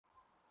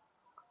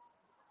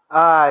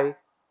Hi,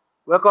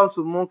 welcome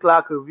to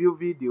Clerk review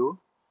video.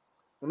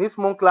 In this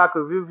Clerk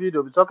review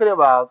video, we're talking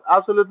about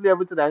absolutely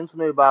everything that you need to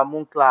know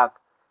about Clerk.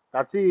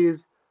 That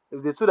is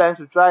the tool that you need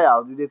to try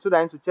out, is the tool that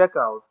you need to check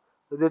out,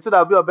 is the tool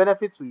that will be of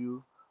benefit to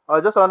you, or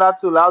just another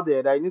tool out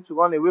there that you need to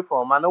run away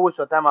from and not waste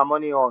your time and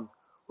money on.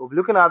 We'll be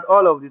looking at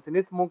all of this in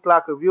this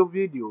Clerk review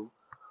video.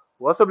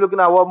 We're also looking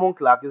at what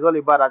Moonclark is all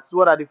about. That's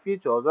what are the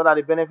features, what are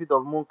the benefits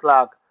of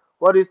Moonclark,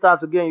 what is stands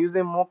to gain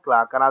using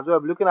Moonclark, and as well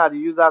we're looking at the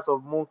users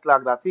of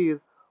Moonclark, that is,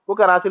 who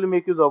can actually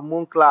make use of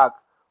Moonclark.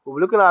 We'll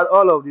be looking at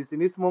all of this in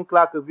this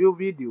Moonclark review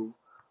video.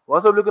 We're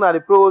also looking at the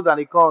pros and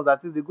the cons,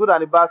 that is the good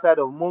and the bad side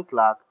of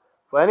Moonclark.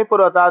 For any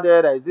product out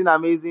there that is doing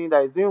amazing,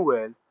 that is doing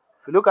well,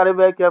 if you look at it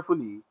very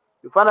carefully,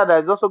 you find out that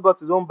it's also got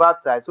its own bad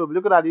side. So we'll be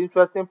looking at the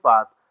interesting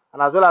part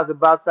and as well as the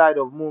bad side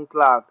of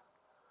Moonclark.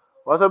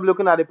 We'll also be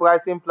looking at the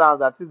pricing plans,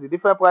 that is the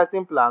different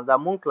pricing plans that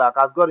Moonclark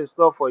has got in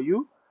store for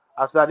you,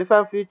 as to the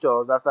different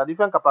features, as to the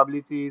different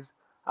capabilities,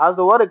 as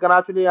to what they can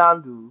actually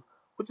handle,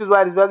 which is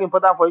why it is very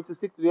important for you to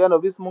stick to the end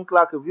of this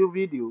Moonclark review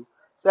video.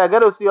 So I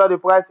get to see all the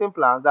pricing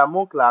plans that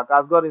Moonclark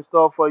has got in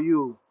store for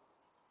you.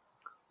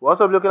 We're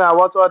also looking at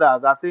what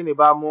others are saying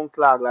about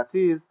Moonclark, that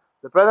is,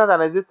 the present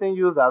and existing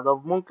users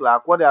of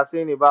Moonclark, what they are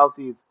saying about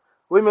it.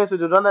 Which means we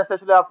do not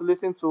necessarily have to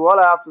listen to all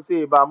I have to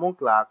say about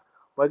Moonclark,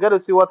 but get to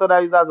see what other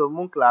users of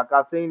Moonclark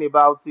are saying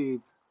about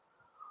it.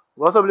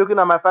 We'll also be looking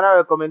at my final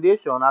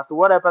recommendation as to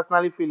what I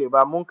personally feel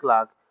about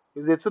Moonclark.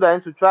 Is it a tool that I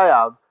need to try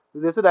out?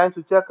 Is it a tool that I need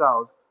to check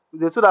out?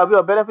 Is it a tool that will be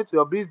of benefit to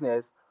your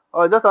business?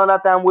 Or just another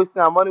time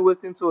wasting and money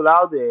wasting tool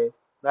out there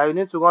that you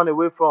need to run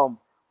away from?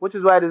 Which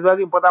is why it is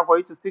very important for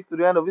you to stick to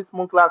the end of this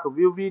Moonclark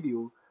review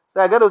video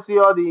so I get to see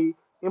all the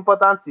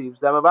important tips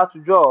that I'm about to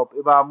drop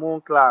about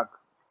Moonclark.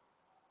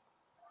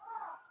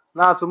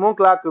 Now to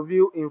Moonclark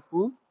review in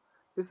full.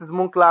 This is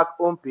Moonclark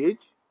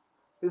homepage.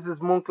 This is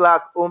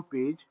Moonclark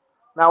homepage.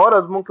 Now, what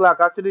does Moonclark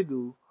actually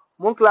do?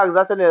 Moonclark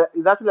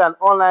is actually an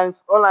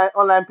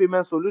online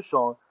payment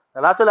solution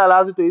that actually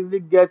allows you to easily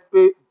get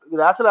pay.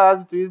 That actually allows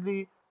you to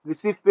easily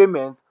receive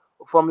payments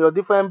from your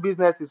different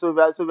businesses. So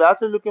if you're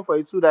actually looking for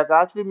a tool that can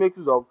actually make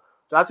use of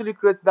to actually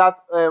create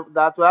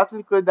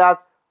that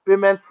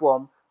payment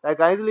form that you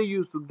can easily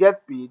use to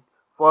get paid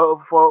for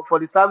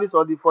the service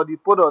or the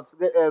products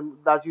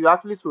that you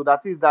actually sold.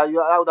 That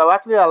will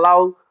actually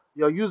allow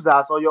your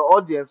users or your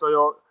audience or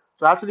your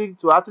to actually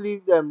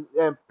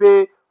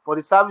pay for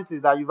the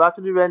services that you've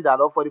actually rendered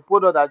or for the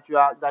product that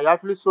you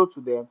actually sold to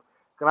them.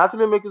 Can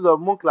actually make use of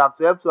Moonclark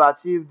to help to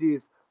achieve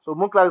this. So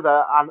Moonclark is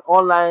an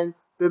online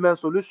payment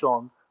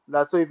solution.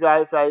 That so if you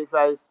are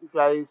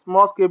a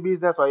small scale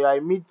business or you are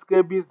a mid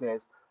scale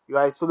business, you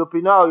are a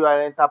solopreneur or you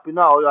are an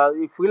entrepreneur or you are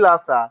a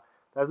freelancer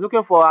that's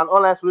looking for an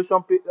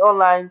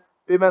online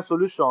payment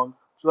solution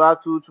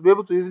to be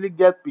able to easily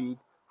get paid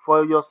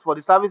for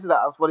the services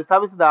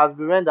that has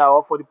been rendered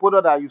or for the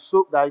product that you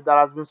sold that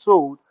has been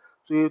sold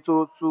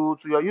to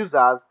your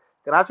users,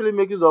 can actually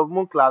make use of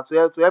Moonclark to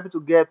help you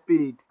to get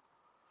paid.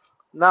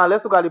 Now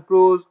let's look at the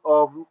pros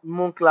of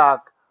Moonclark.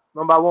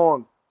 Number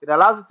one, it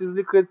allows you to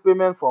easily create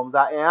payment forms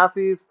that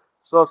enhances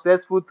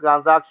successful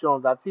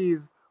transactions. That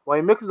is, when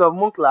you make use of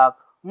Moonclark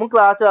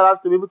actually allows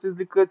you to be able to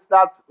easily create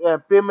that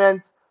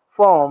payment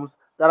forms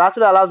that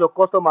actually allows your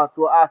customers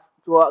to ask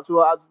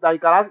that you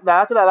can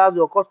that actually allows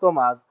your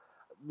customers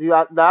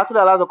that actually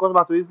allows your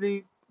customer to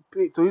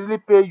easily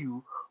pay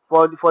you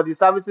for the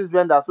services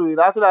rendered. So it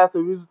actually has to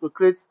use to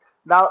create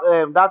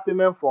that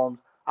payment form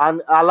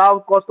and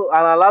allows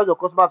your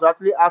customers to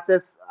actually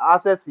access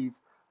it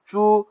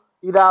through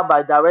either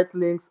by direct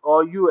links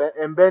or you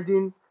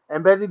embedding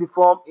the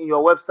form in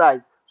your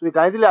website. So you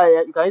can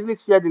easily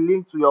share the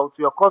link to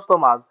your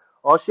customers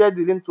or share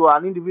the link to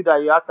an individual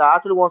that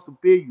actually wants to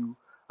pay you,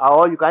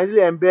 or you can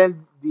easily embed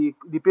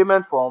the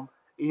payment form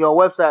in your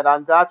website,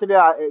 and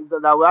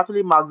that will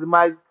actually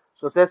maximize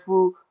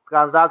successful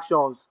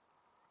transactions.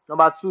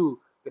 Number two,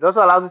 it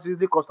also allows you to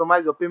easily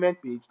customize your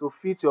payment page to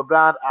fit your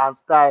brand and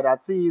style.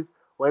 That is,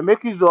 when you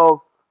make use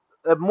of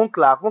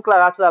Moonclark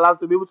actually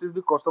allows you to be able to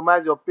easily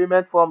customize your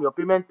payment form, your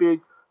payment page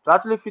to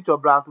actually fit your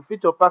brand, to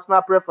fit your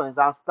personal preference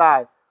and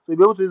style. So you'll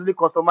be able to easily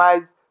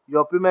customize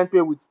your payment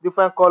page with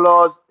different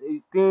colors,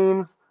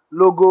 themes,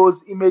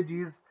 logos,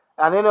 images,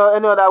 and any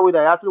other way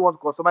that you actually want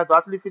to customize to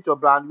actually fit your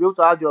brand. You'll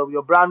be able to add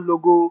your brand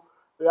logo,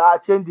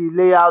 change the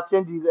layout,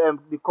 change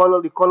the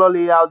color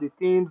layout, the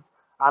themes,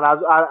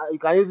 and you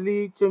can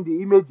easily change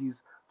the images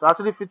to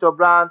actually fit your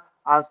brand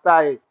and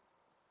style.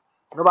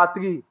 Number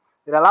three,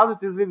 it allows you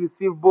to easily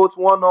receive both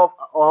one-off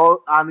or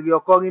and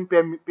recurring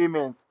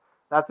payments.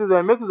 That is, when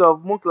you make use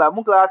of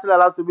Moonclark actually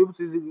allows you to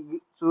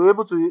be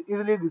able to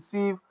easily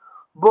receive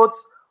both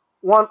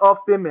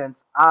one-off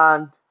payments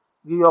and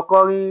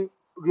the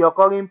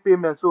recurring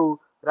payments. So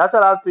it actually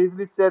allows you to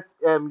easily set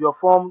your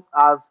form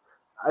as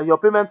your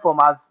payment form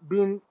as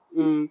being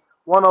a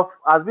one-off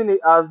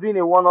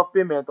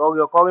payment or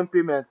recurring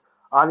payment,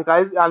 and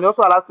it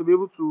also allows you to be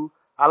able to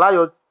allow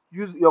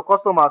your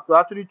customers to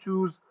actually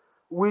choose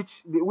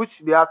which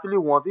they actually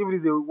want, if it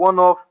is a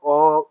one-off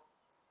or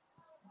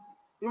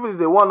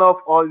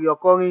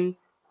recurring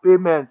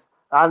payment.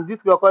 And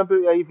this recurring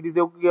if it is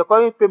a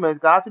recurring payment,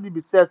 it can actually be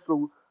set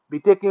to be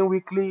taken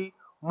weekly,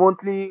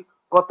 monthly,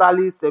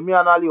 quarterly,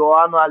 semi-annually, or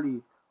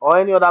annually, or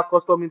any other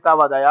custom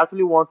interval that you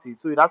actually want it.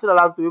 So it actually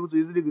allows you to be able to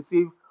easily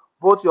receive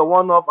both your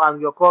one-off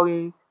and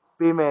recurring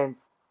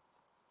payments.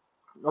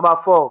 Number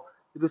four,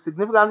 it will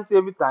significantly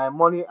save you time,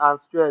 money, and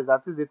stress.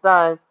 That is the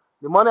time,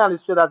 the money, and the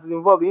stress that is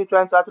involved in you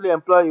trying to actually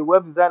employ a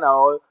web designer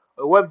or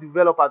a web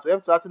developer to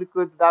help to actually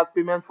create that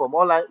payment form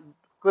online,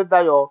 create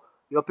that your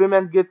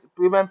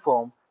payment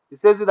form. It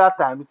saves you that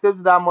time, it saves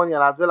you that money,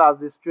 and as well as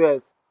the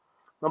stress.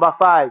 Number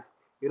five,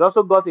 it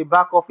also got a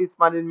back office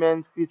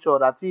management feature.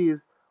 That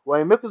is, when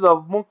you make use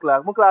of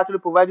Moonclerk, Moonclerk actually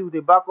provides you with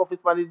a back office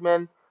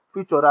management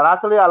feature that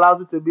actually allows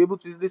you to be able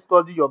to easily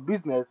study your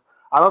business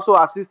and also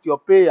assist your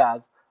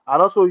payers.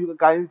 And also, you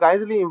can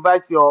easily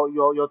invite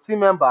your team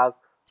members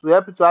to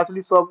help you to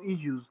actually solve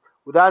issues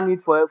without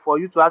need for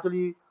you to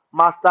actually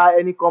master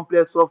any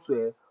complex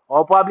software.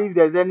 Or probably if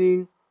there's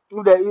any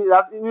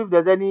if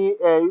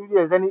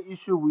there's any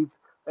issue with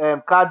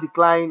card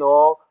decline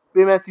or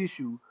payment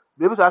issue,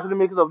 be able to actually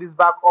make use of this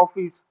back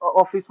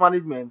office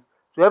management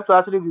to help to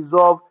actually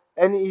resolve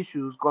any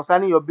issues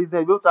concerning your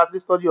business. Be able to actually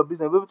study your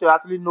business, be able to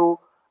actually know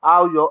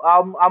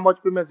how much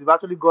payments you've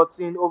actually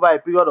gotten over a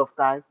period of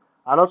time,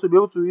 and also be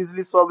able to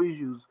easily solve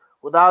issues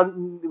without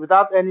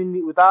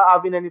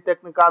having any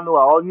technical know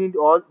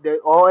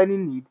or any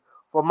need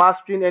for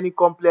mastering any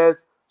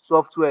complex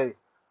software.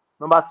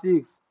 Number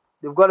six,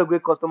 they've got a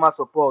great customer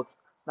support.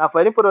 Now,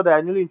 for any product that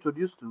you're newly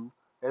introduced to,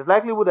 there's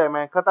likelihood that you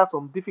might encounter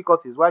some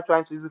difficulties while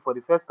trying to use it for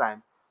the first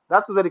time.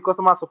 That's where the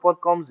customer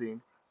support comes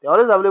in. They're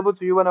always available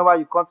to you whenever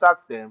you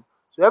contact them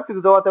to help you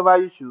resolve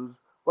whatever issues,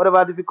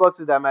 whatever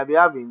difficulties that you might be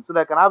having, so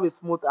they can have a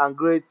smooth and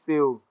great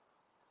sale.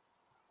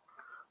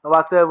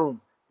 Number seven,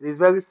 it is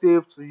very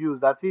safe to use.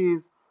 That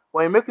is,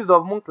 when you make use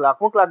of Moonclerk,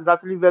 Moonclerk is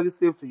actually very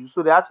safe to use.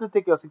 So they actually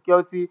take your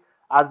security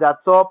as their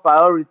top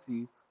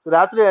priority. So they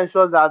actually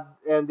ensures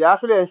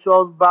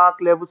bank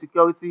level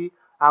security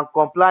and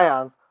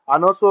compliance,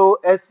 and also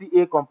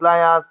SCA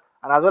compliance,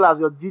 and as well as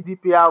your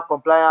GDPR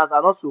compliance,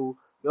 and also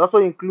they also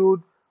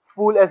include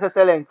full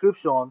SSL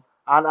encryption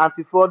and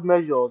anti-fraud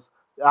measures,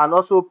 and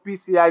also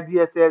PCI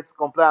DSS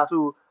compliance.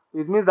 So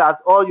it means that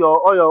all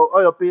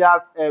your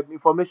payers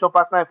information,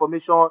 personal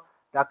information,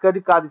 their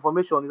credit card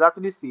information is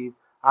actually safe,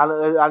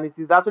 and it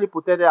is actually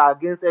protected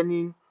against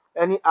any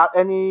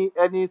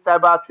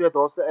cyber threat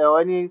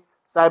or any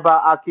cyber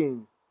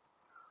hacking.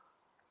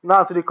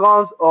 Now to the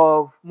cons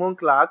of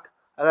Moonclerk.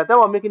 At the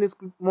time of making this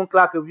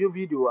Moonclerk review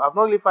video, I've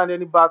not really found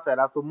any bad side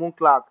as to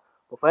Moonclerk.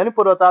 But for any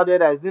product out there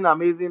that is doing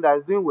amazing, that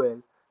is doing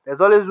well, there's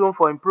always room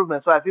for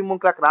improvement. So I think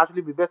Moonclerk can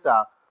actually be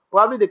better.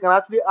 Probably they can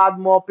actually add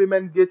more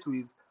payment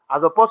gateways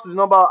as opposed to the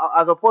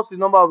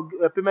number of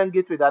payment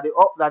gateways that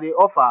they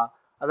offer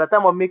at the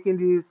time of making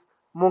this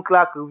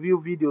Moonclerk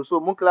review video. So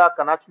Moonclerk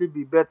can actually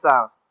be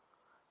better.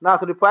 Now,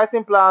 so the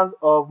pricing plans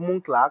of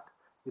Moonclerk,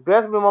 the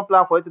best minimum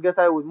plan for you to get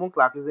started with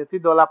Moonclerk is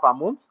 $18 per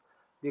month.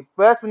 The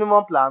best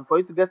minimum plan for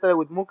you to get started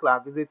with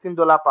Moonclerk is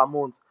 $18 per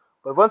month.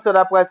 But if you want to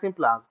other pricing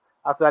plans,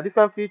 as to the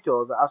different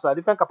features, as to the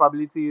different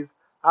capabilities,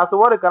 as to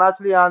what they can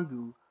actually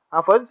handle,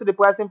 and for you to see the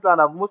pricing plan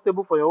that is most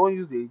stable for your own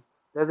usage,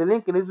 there's a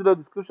link in this video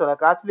description I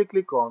can actually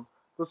click on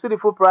to see the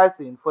full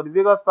pricing for the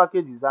various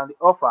packages and the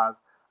offers,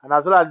 and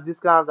as well as the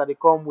discounts that they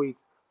come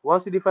with.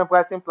 Once the different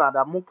pricing plan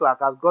that Moonclerk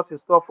has got in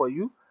store for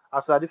you,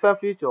 as to the different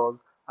features,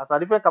 as to the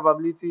different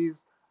capabilities,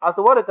 as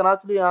to what they can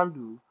actually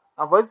handle,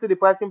 and for you to see the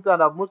pricing plan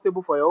that is most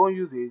stable for your own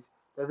usage,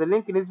 there's a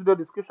link in this video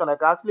description I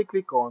can actually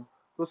click on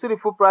to see the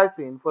full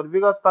pricing for the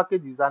various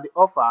packages and the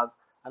offers,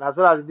 and as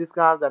well as the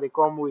discounts that they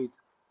come with.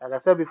 Like I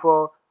said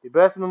before, the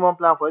best minimum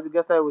plan for you to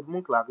get started with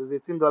Moonclerk is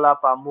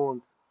 $18 per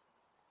month.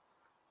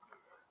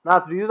 Now,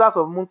 to the users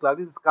of Moonclerk,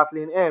 this is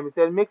Kathleen M. He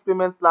said, it makes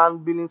payment plan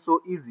billing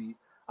so easy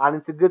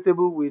and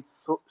integratable with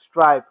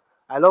Stripe.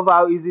 I love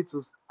how easy it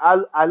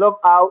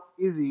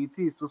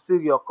is to see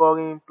your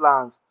current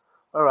plans.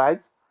 All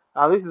right.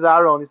 And this is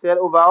Aaron. He said,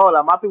 overall,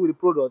 I'm happy with the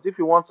product. If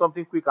you want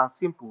something quick and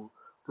simple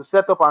to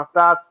set up and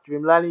start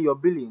streamlining your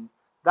billing,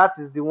 that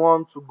is the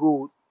one to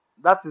go.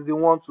 That is the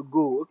one to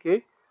go.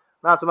 Okay.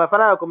 Now, to my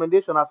final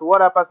recommendation as to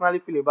what I personally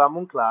feel about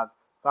Moonclerk,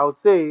 I would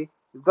say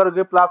it's got a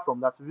great platform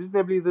that's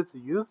reasonably easy to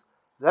use.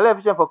 It's very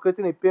efficient for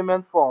creating a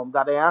payment form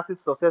that enhances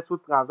successful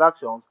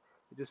transactions.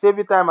 It will save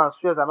you time and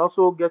stress and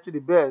also get you the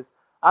best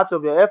out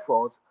of your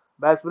efforts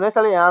by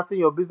exponentially enhancing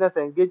your business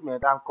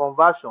engagement and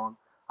conversion,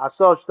 as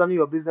such, turning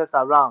your business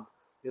around.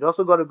 It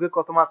also got a great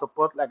customer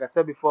support. Like I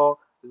said before,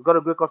 it's got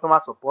a great customer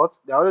support.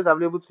 They're always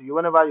available to you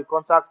whenever you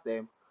contact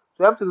them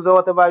to help to resolve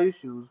whatever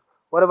issues,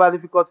 whatever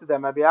difficulties they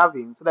might be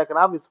having, so they can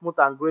have a smooth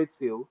and great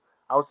sale.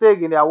 I will say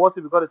again, they are worth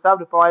it because they serve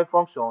the powering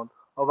function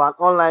of an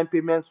online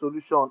payment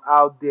solution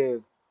out there.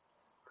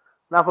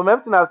 Now, from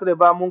everything I've said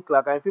about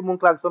Moonclerk, I feel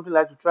Moonclerk is something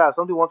like to try,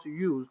 something you want to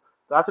use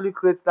to actually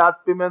create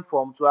that payment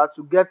form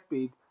to get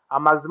paid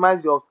and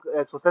maximize your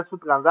successful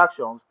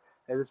transactions.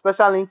 There's a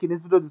special link in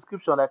this video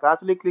description that I can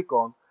actually click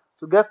on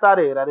to get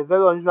started at a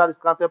very unusual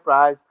discounted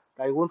price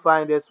that you won't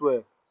find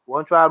elsewhere. You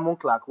want to try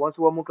Moonclerk, want to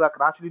see what Moonclerk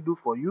can actually do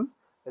for you?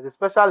 There's a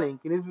special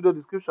link in this video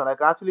description I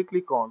can actually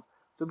click on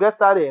to get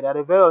started at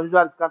a very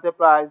unusual discounted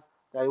price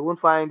that you won't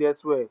find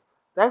elsewhere.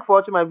 Thanks for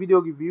watching my video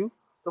review.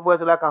 Don't forget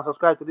to like and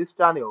subscribe to this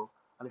channel.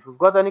 And if you've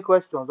got any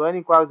questions or any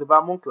inquiries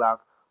about Moonclerk,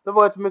 don't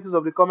forget to make use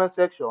of the comment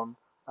section.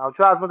 I'll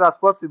try as much as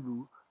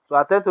possible to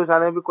attend to each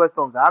and every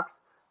questions asked.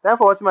 Thanks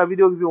for watching my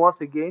video review once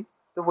again.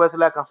 Don't forget to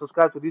like and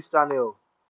subscribe to this channel.